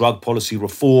look at drug policy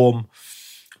reform?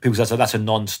 People say that's a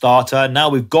non-starter. Now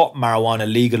we've got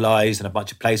marijuana legalized in a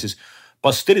bunch of places,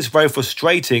 but still it's very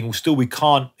frustrating. Still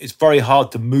it's very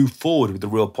hard to move forward with the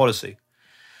real policy.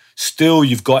 Still,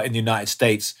 you've got in the United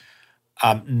States,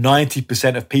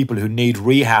 90% of people who need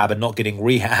rehab are not getting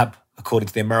rehab, according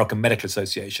to the American Medical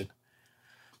Association.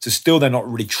 So still they're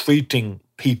not really treating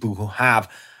people who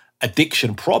have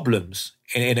addiction problems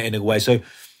in a way. So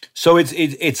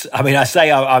it's.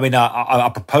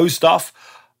 I propose stuff.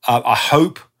 I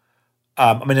hope.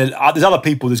 There's other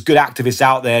people. There's good activists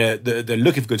out there that are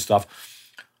looking for good stuff.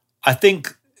 I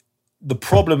think the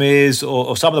problem is,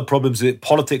 or some of the problems, that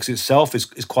politics itself is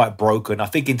quite broken. I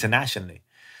think internationally.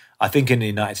 I think in the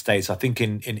United States. I think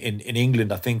in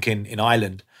England. I think in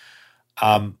Ireland.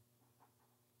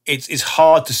 It's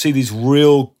hard to see these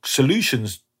real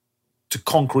solutions to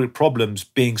concrete problems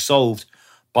being solved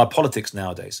by politics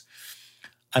nowadays.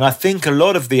 And I think a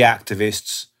lot of the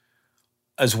activists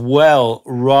as well,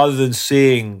 rather than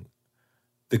seeing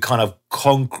the kind of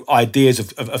ideas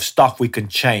of stuff we can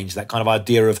change, that kind of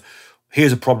idea of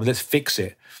here's a problem, let's fix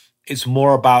it. It's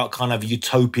more about kind of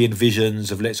utopian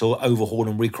visions of let's all overhaul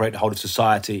and recreate the whole of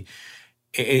society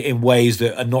in ways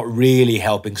that are not really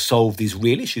helping solve these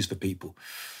real issues for people.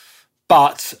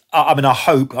 But, I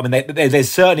hope, there's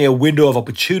certainly a window of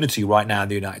opportunity right now in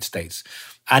the United States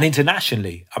and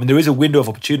internationally. There is a window of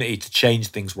opportunity to change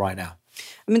things right now.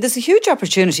 There's a huge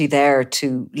opportunity there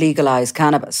to legalise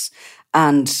cannabis.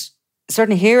 And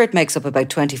certainly here it makes up about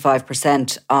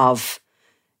 25% of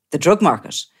the drug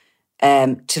market.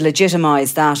 To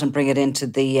legitimise that and bring it into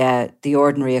the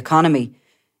ordinary economy,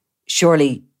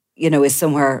 surely, is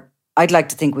somewhere I'd like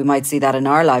to think we might see that in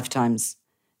our lifetimes.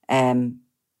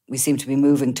 We seem to be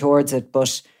moving towards it.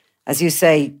 But as you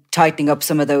say, tightening up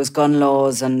some of those gun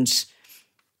laws and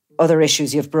other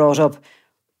issues you've brought up,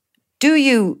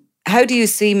 how do you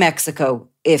see Mexico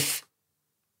if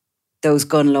those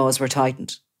gun laws were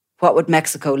tightened? What would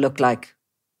Mexico look like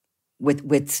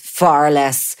with far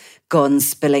less guns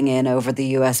spilling in over the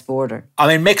US border?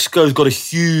 Mexico's got a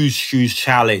huge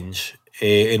challenge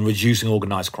in reducing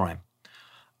organised crime.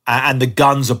 And the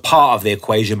guns are part of the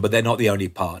equation, but they're not the only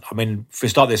part. I mean, for a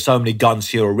start, there's so many guns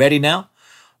here already now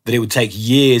that it would take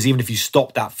years, even if you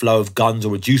stop that flow of guns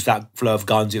or reduce that flow of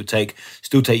guns, it would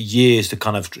still take years to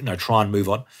kind of try and move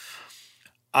on.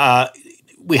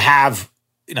 We have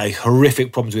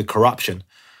horrific problems with corruption,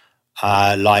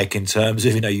 like in terms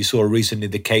of you saw recently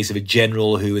the case of a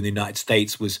general who in the United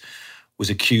States was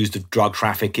accused of drug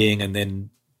trafficking and then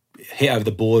hit over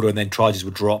the border and then charges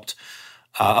were dropped.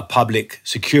 A public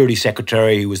security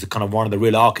secretary who was the kind of one of the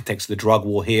real architects of the drug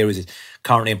war here is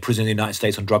currently in prison in the United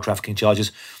States on drug trafficking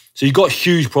charges. So you've got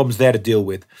huge problems there to deal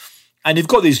with. And you've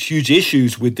got these huge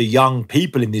issues with the young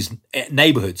people in these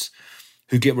neighborhoods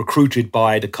who get recruited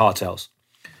by the cartels.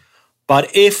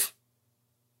 But if,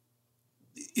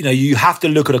 you have to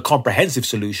look at a comprehensive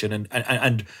solution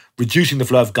and reducing the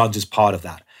flow of guns is part of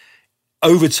that.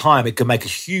 Over time, it can make a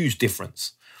huge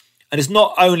difference. And it's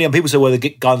not only, and people say, well, they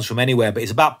get guns from anywhere, but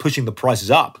it's about pushing the prices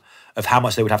up of how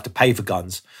much they would have to pay for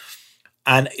guns.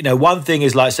 And, one thing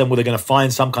is like saying, well, they're going to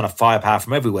find some kind of firepower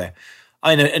from everywhere.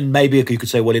 And maybe you could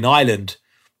say, well, in Ireland,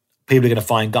 people are going to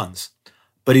find guns.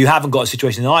 But you haven't got a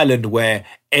situation in Ireland where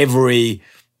every,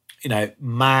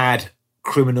 mad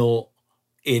criminal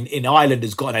in Ireland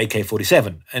has got an AK-47.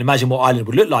 And imagine what Ireland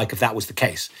would look like if that was the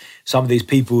case. Some of these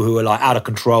people who are like out of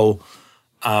control,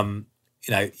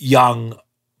 young,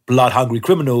 blood-hungry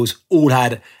criminals all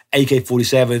had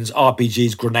AK-47s,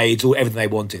 RPGs, grenades, or everything they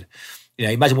wanted.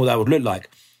 Imagine what that would look like.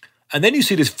 And then you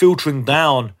see this filtering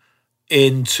down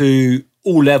into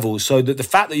all levels. So that the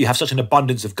fact that you have such an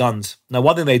abundance of guns. Now,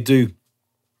 one thing they do,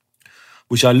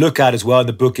 which I look at as well in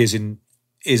the book,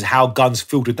 is how guns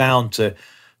filter down to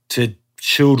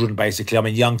children, basically. I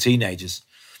mean, young teenagers.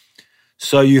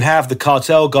 So you have the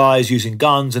cartel guys using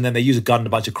guns, and then they use a gun in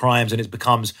a bunch of crimes, and it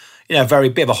becomes, a very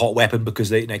bit of a hot weapon because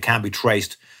they can be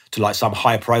traced to like some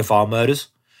high-profile murders.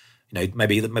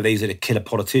 Maybe they use it to kill a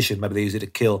politician, maybe they use it to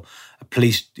kill a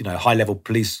police, high-level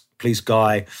police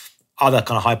guy, other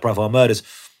kind of high-profile murders.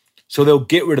 So they'll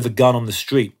get rid of the gun on the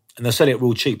street, and they'll sell it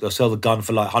real cheap. They'll sell the gun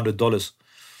for like $100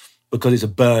 because it's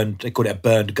they call it a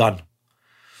burned gun.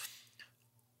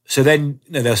 So then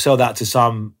they'll sell that to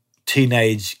some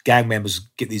teenage gang members,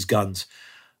 get these guns.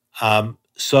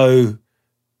 So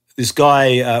this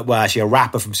guy, actually a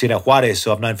rapper from Ciudad Juarez,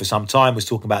 so I've known for some time, was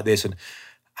talking about this and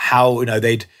how,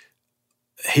 they'd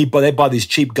buy these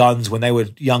cheap guns when they were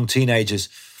young teenagers.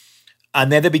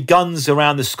 And there'd be guns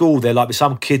around the school. They're like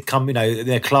some kid in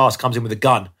their class comes in with a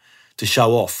gun to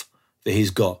show off that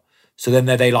he's got. So then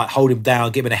they like hold him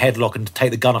down, give him a headlock and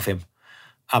take the gun off him.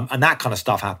 And that kind of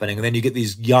stuff happening. And then you get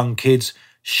these young kids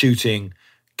shooting,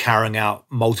 carrying out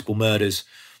multiple murders.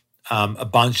 A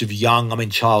bunch of young,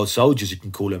 child soldiers, you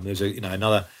can call them. There's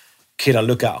another kid I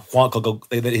look at,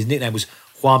 his nickname was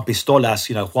Juan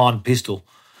Pistolas, Juan Pistol.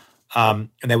 And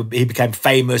he became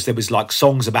famous. There was like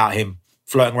songs about him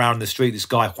floating around in the street, this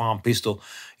guy, Juan Pistol,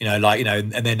 and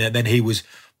then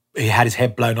he had his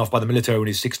head blown off by the military when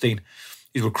he was 16.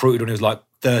 He was recruited when he was like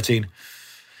 13.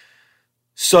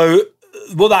 So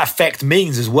what that effect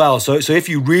means as well. So if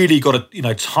you really got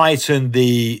to, tighten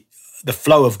the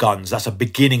flow of guns, that's a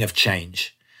beginning of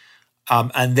change.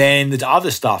 And then there's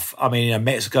other stuff.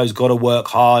 Mexico's got to work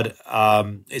hard.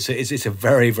 It's a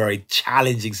very, very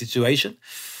challenging situation.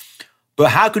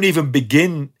 But how can you even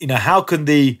begin? How can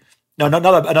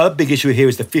another big issue here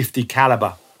is the 50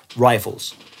 caliber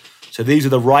rifles. So these are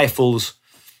the rifles,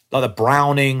 like the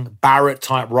Browning, Barrett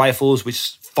type rifles,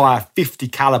 which fire 50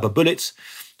 caliber bullets.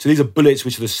 So these are bullets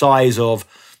which are the size of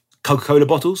Coca-Cola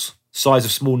bottles, size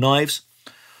of small knives,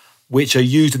 which are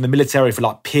used in the military for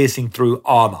like piercing through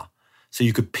armor. So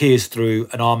you could pierce through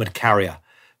an armored carrier,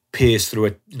 pierce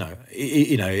through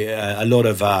a lot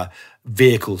of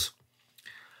vehicles.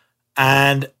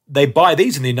 And they buy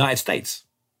these in the United States,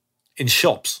 in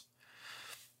shops.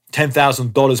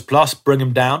 $10,000 plus, bring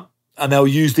them down, and they'll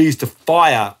use these to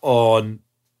fire on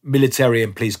military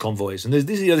and police convoys. And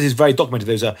this is very documented.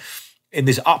 There's in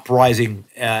this uprising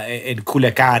in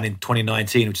Culiacan in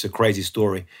 2019, which is a crazy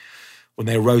story, when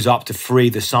they rose up to free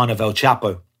the son of El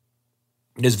Chapo.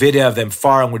 There's video of them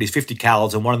firing with these 50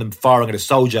 cals and one of them firing at a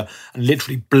soldier and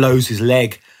literally blows his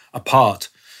leg apart.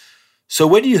 So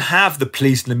when you have the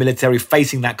police and the military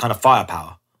facing that kind of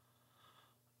firepower,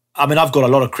 I've got a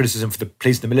lot of criticism for the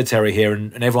police and the military here,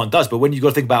 and everyone does, but when you've got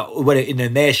to think about when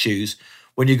in their shoes,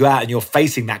 when you go out and you're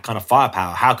facing that kind of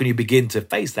firepower, how can you begin to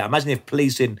face that? Imagine if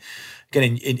police in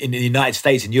the United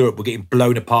States and Europe were getting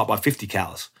blown apart by 50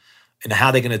 cals, and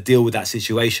how they're going to deal with that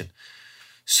situation.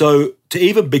 So to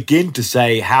even begin to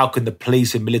say, how can the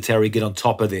police and military get on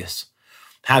top of this?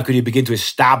 How can you begin to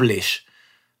establish,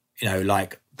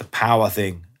 like the power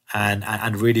thing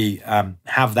and really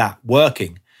have that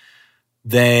working,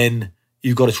 then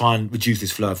you've got to try and reduce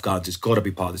this flow of guns. It's got to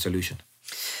be part of the solution.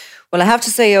 Well, I have to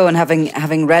say, Owen,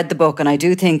 having read the book, and I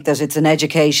do think that it's an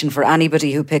education for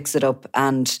anybody who picks it up,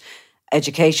 and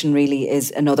education really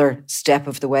is another step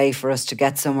of the way for us to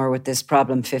get somewhere with this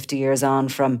problem 50 years on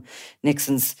from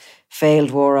Nixon's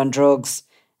failed war on drugs.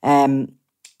 I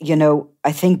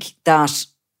think that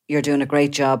you're doing a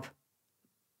great job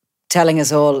telling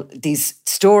us all these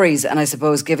stories and I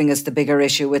suppose giving us the bigger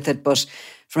issue with it. But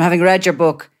from having read your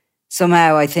book,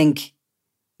 somehow I think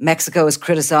Mexico is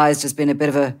criticised as being a bit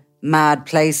of a mad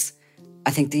place.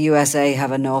 I think the USA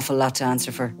have an awful lot to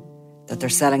answer for, that they're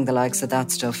selling the likes of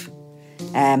that stuff.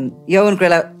 Eoin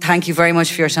Grilla, thank you very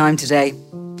much for your time today.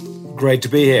 Great to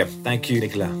be here. Thank you,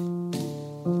 Nicola.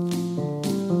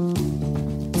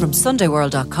 From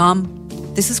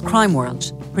SundayWorld.com, this is Crime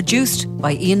World, produced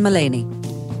by Ian Mullaney.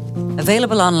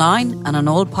 Available online and on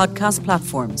all podcast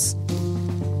platforms.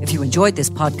 If you enjoyed this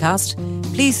podcast,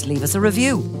 please leave us a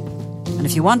review. And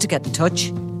if you want to get in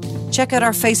touch, check out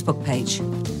our Facebook page,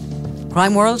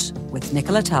 Crime World with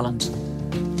Nicola Tallant.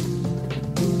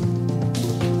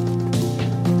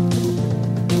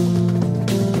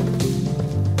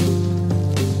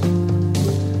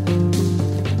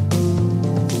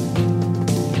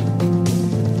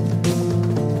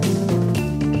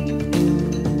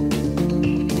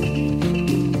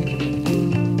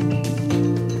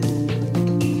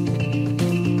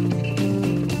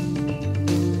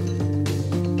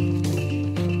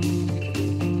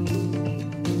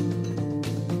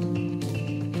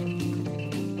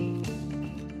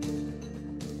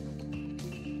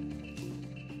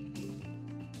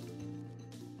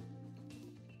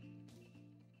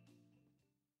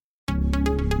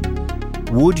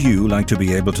 Would you like to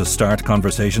be able to start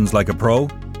conversations like a pro?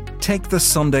 Take the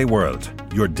Sunday World,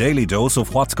 your daily dose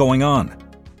of what's going on.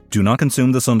 Do not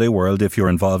consume the Sunday World if you're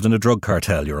involved in a drug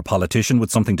cartel, you're a politician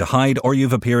with something to hide, or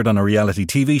you've appeared on a reality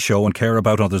TV show and care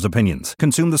about others' opinions.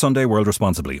 Consume the Sunday World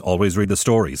responsibly. Always read the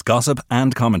stories, gossip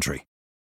and commentary.